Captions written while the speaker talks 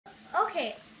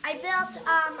Okay, I built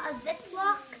a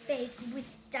Ziploc bag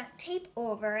with duct tape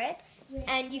over it,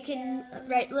 and you can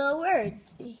write little words.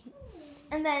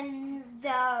 And then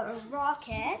the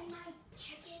rocket,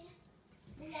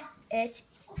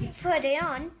 you put it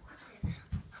on.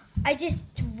 I just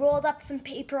rolled up some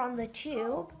paper on the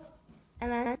tube,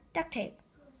 and then duct tape.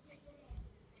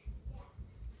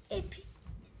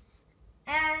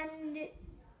 And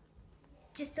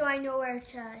just so I know where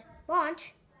to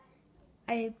launch,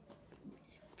 I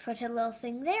put a little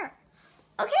thing there.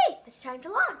 Okay, it's time to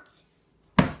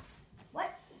launch.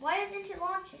 What? Why isn't it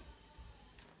launching?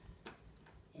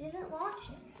 It isn't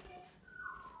launching.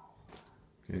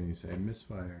 Can you say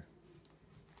misfire?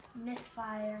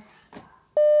 Misfire.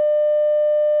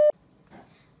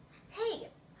 Hey,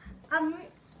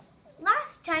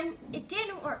 last time it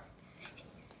didn't work.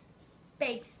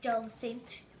 Bag's still the same.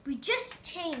 We just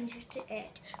changed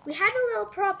it. We had a little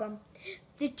problem.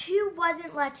 The tube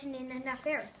wasn't letting in enough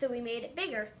air, so we made it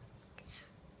bigger.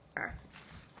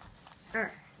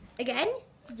 Again,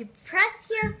 you press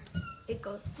here, it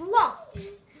goes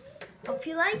launch. Hope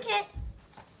you like it.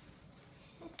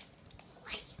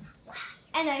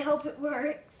 And I hope it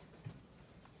works.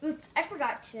 Oops, I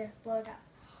forgot to blow it up.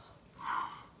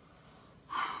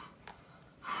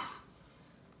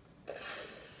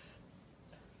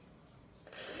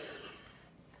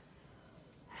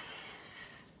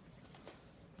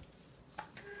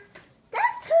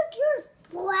 That took yours,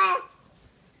 bless.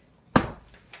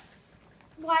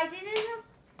 Why didn't it?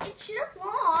 It should have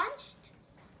launched.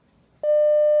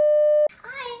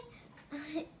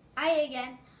 I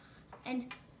again.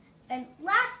 And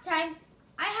last time,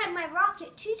 I had my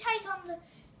rocket too tight on the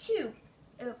tube.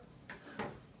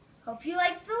 Hope you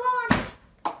like the launch.